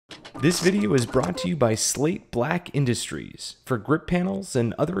This video is brought to you by Slate Black Industries. For grip panels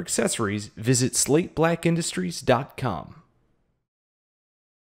and other accessories, visit slateBlackIndustries.com.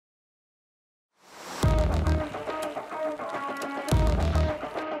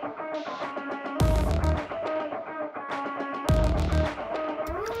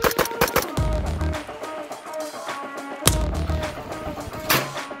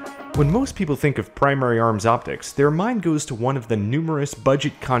 When most people think of primary arms optics, their mind goes to one of the numerous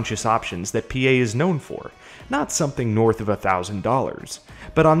budget-conscious options that PA is known for, not something north of $1,000.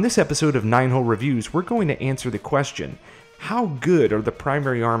 But on this episode of 9-Hole Reviews, we're going to answer the question, how good are the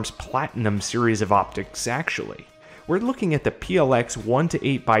primary arms Platinum series of optics actually? We're looking at the PLX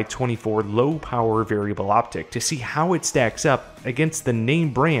 1-8x24 low-power variable optic to see how it stacks up against the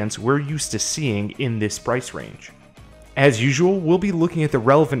name brands we're used to seeing in this price range. As usual, we'll be looking at the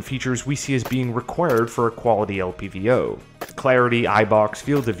relevant features we see as being required for a quality LPVO. Clarity, eye box,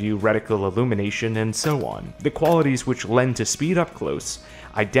 field of view, reticle illumination, and so on. The qualities which lend to speed up close,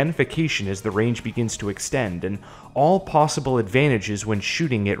 identification as the range begins to extend, and all possible advantages when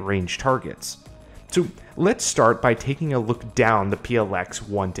shooting at range targets. So let's start by taking a look down the PLX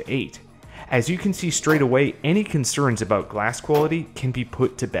 1-8. As you can see straight away, any concerns about glass quality can be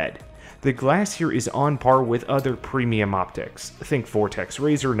put to bed. The glass here is on par with other premium optics. Think Vortex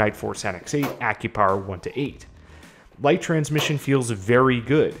Razor, Nightforce NX8, AccuPower 1-8. Light transmission feels very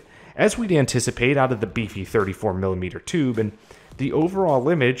good, as we'd anticipate out of the beefy 34mm tube, and the overall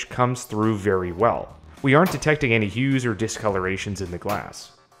image comes through very well. We aren't detecting any hues or discolorations in the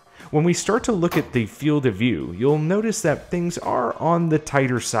glass. When we start to look at the field of view, you'll notice that things are on the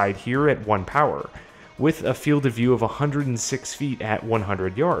tighter side here at 1 power, with a field of view of 106 feet at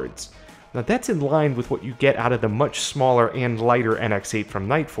 100 yards. Now that's in line with what you get out of the much smaller and lighter NX8 from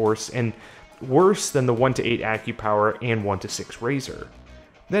Nightforce, and worse than the 1-8 AccuPower and 1-6 Razor.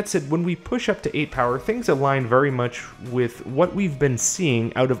 That said, when we push up to 8 power, things align very much with what we've been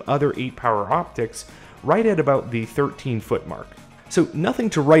seeing out of other 8 power optics, right at about the 13-foot mark. So nothing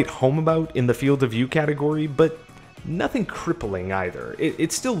to write home about in the field of view category, but nothing crippling either.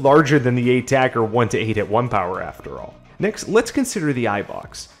 It's still larger than the ATAC or 1-8 at 1 power after all. Next, let's consider the eye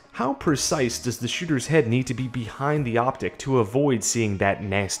box. How precise does the shooter's head need to be behind the optic to avoid seeing that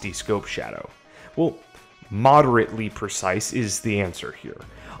nasty scope shadow? Well, moderately precise is the answer here.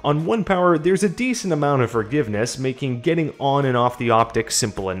 On 1 power, there's a decent amount of forgiveness, making getting on and off the optic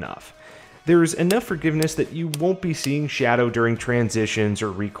simple enough. There's enough forgiveness that you won't be seeing shadow during transitions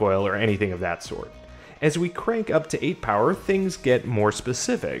or recoil or anything of that sort. As we crank up to 8 power, things get more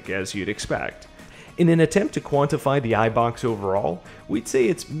specific, as you'd expect. In an attempt to quantify the eye box overall, we'd say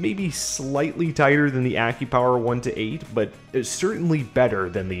it's maybe slightly tighter than the AccuPower 1-8, but it's certainly better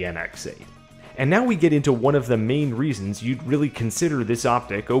than the NX8. And now we get into one of the main reasons you'd really consider this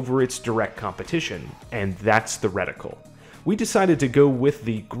optic over its direct competition, and that's the reticle. We decided to go with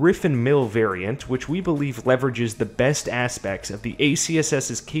the Griffin Mill variant, which we believe leverages the best aspects of the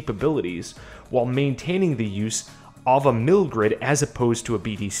ACSS's capabilities while maintaining the use of a mill grid as opposed to a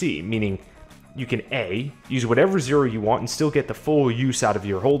BTC, meaning you can A, use whatever zero you want and still get the full use out of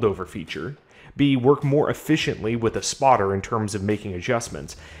your holdover feature, B, work more efficiently with a spotter in terms of making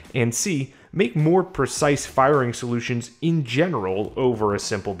adjustments, and C, make more precise firing solutions in general over a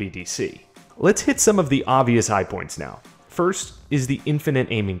simple BTC. Let's hit some of the obvious high points now. First is the infinite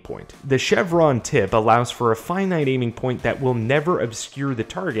aiming point. The chevron tip allows for a finite aiming point that will never obscure the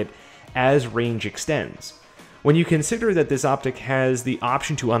target as range extends. When you consider that this optic has the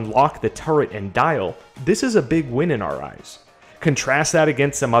option to unlock the turret and dial, this is a big win in our eyes. Contrast that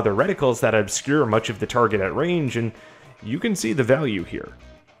against some other reticles that obscure much of the target at range, and you can see the value here.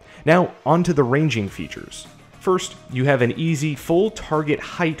 Now, onto the ranging features. First, you have an easy full target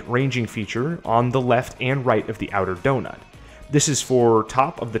height ranging feature on the left and right of the outer donut. This is for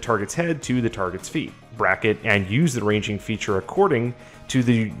top of the target's head to the target's feet. Bracket and use the ranging feature according to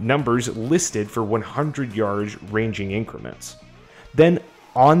the numbers listed for 100 yards ranging increments. Then,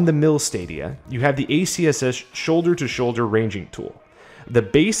 on the mill stadia, you have the ACSS shoulder-to-shoulder ranging tool. The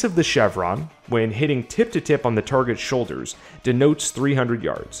base of the chevron, when hitting tip-to-tip on the target's shoulders, denotes 300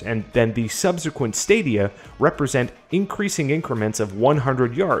 yards, and then the subsequent stadia represent increasing increments of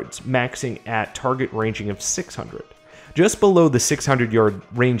 100 yards, maxing at target ranging of 600. Just below the 600-yard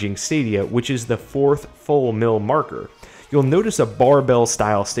ranging stadia, which is the 4th full mill marker, you'll notice a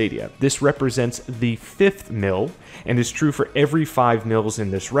barbell-style stadia. This represents the 5th mill, and is true for every 5 mils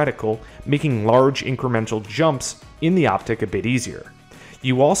in this reticle, making large incremental jumps in the optic a bit easier.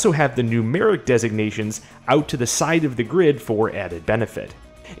 You also have the numeric designations out to the side of the grid for added benefit.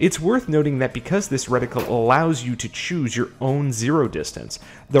 It's worth noting that because this reticle allows you to choose your own zero distance,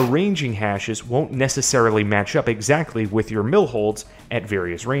 the ranging hashes won't necessarily match up exactly with your mill holds at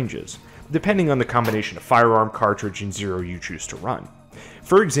various ranges, depending on the combination of firearm, cartridge, and zero you choose to run.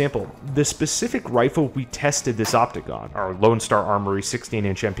 For example, the specific rifle we tested this optic on, our Lone Star Armory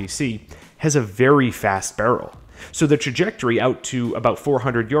 16-inch MPC, has a very fast barrel. So the trajectory out to about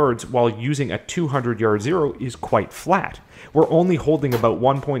 400 yards while using a 200-yard zero is quite flat. We're only holding about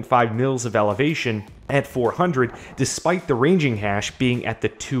 1.5 mils of elevation at 400, despite the ranging hash being at the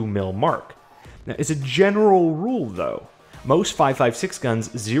 2 mil mark. Now, as a general rule though, most 5.56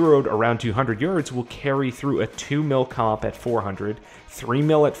 guns zeroed around 200 yards will carry through a 2 mil comp at 400, 3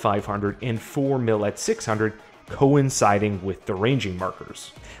 mil at 500, and 4 mil at 600, coinciding with the ranging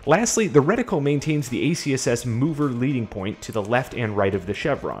markers. Lastly, the reticle maintains the ACSS mover leading point to the left and right of the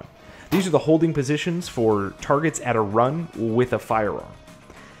chevron. These are the holding positions for targets at a run with a firearm.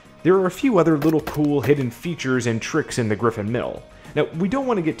 There are a few other little cool hidden features and tricks in the Griffin mill. Now, we don't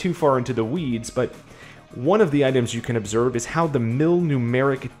want to get too far into the weeds, but one of the items you can observe is how the mill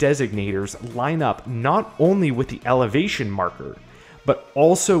numeric designators line up not only with the elevation marker, but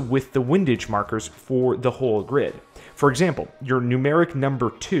also with the windage markers for the whole grid. For example, your numeric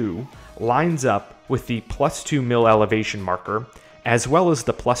number 2 lines up with the +2 mil elevation marker, as well as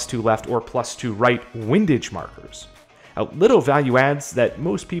the +2 left or +2 right windage markers. Little value adds that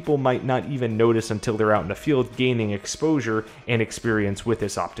most people might not even notice until they're out in the field gaining exposure and experience with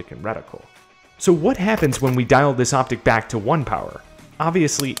this optic and reticle. So what happens when we dial this optic back to 1 power?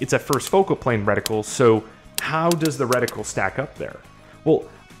 Obviously, it's a first focal plane reticle, so how does the reticle stack up there? Well,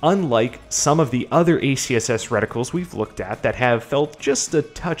 unlike some of the other ACSS reticles we've looked at that have felt just a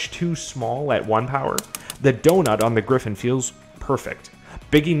touch too small at 1 power, the donut on the Griffin feels perfect.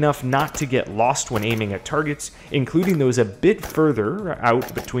 Big enough not to get lost when aiming at targets, including those a bit further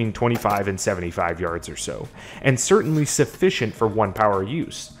out between 25 and 75 yards or so, and certainly sufficient for 1 power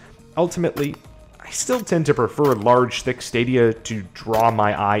use. Ultimately, I still tend to prefer large, thick stadia to draw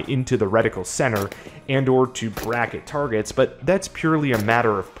my eye into the reticle center and or to bracket targets, but that's purely a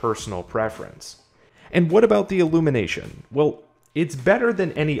matter of personal preference. And what about the illumination? Well, it's better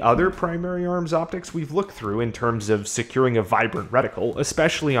than any other primary arms optics we've looked through in terms of securing a vibrant reticle,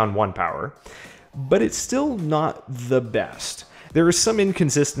 especially on 1 power, but it's still not the best. There is some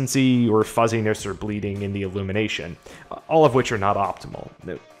inconsistency or fuzziness or bleeding in the illumination, all of which are not optimal.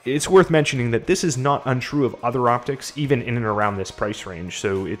 It's worth mentioning that this is not untrue of other optics, even in and around this price range,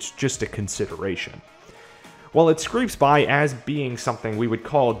 so it's just a consideration. While it scrapes by as being something we would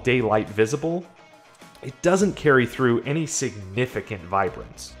call daylight visible, it doesn't carry through any significant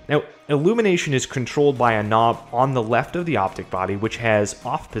vibrance. Now, illumination is controlled by a knob on the left of the optic body which has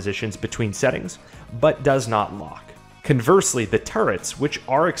off positions between settings, but does not lock. Conversely, the turrets, which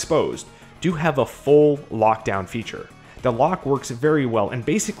are exposed, do have a full lockdown feature. The lock works very well and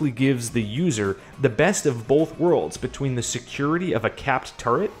basically gives the user the best of both worlds between the security of a capped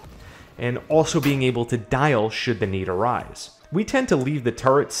turret and also being able to dial should the need arise. We tend to leave the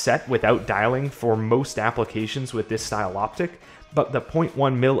turret set without dialing for most applications with this style optic, but the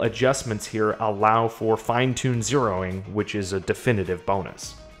 0.1 mil adjustments here allow for fine-tuned zeroing, which is a definitive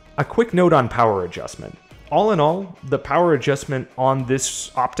bonus. A quick note on power adjustment. All in all, the power adjustment on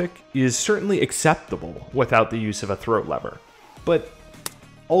this optic is certainly acceptable without the use of a throat lever, but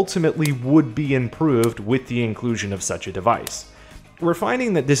ultimately would be improved with the inclusion of such a device. We're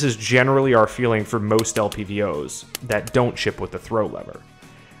finding that this is generally our feeling for most LPVOs that don't ship with the throat lever.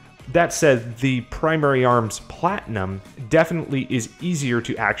 That said, the Primary Arms Platinum definitely is easier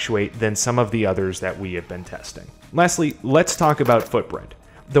to actuate than some of the others that we have been testing. Lastly, let's talk about footprint.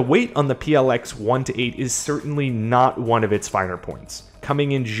 The weight on the PLX 1-8 is certainly not one of its finer points,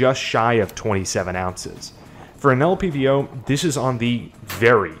 coming in just shy of 27 ounces. For an LPVO, this is on the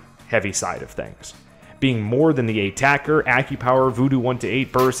very heavy side of things, being more than the ATACR, AccuPower, Voodoo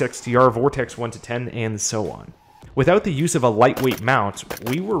 1-8, Burris XTR, Vortex 1-10, and so on. Without the use of a lightweight mount,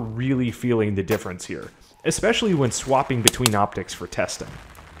 we were really feeling the difference here, especially when swapping between optics for testing.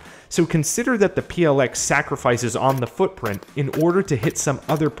 So consider that the PLX sacrifices on the footprint in order to hit some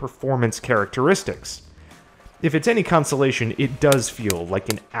other performance characteristics. If it's any consolation, it does feel like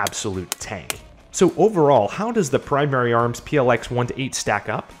an absolute tank. So overall, how does the Primary Arms PLX 1-8 stack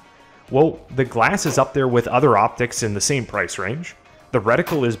up? Well, the glass is up there with other optics in the same price range. The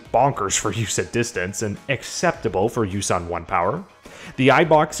reticle is bonkers for use at distance and acceptable for use on 1 power. The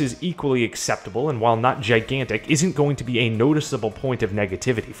eyebox is equally acceptable and while not gigantic, isn't going to be a noticeable point of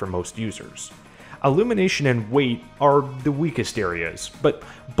negativity for most users. Illumination and weight are the weakest areas, but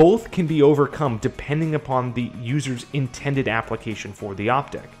both can be overcome depending upon the user's intended application for the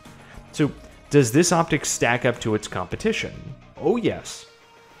optic. So, does this optic stack up to its competition? Oh yes.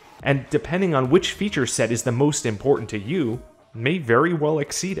 And depending on which feature set is the most important to you, may very well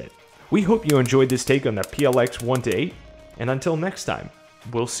exceed it. We hope you enjoyed this take on the PLX 1-8, and until next time,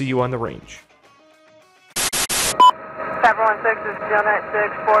 we'll see you on the range. 716 is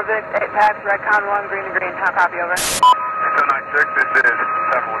 096, 4 Vic, 8 packs, Redcon 1, green to green. How copy, over? 096, this is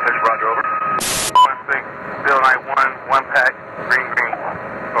 716, roger, over. 16, 091, 1 pack, green, green,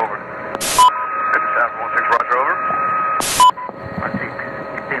 over. This is 716, roger, over. 16,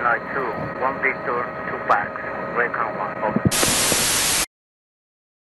 2, 1 Victor, 2 packs, Redcon 1.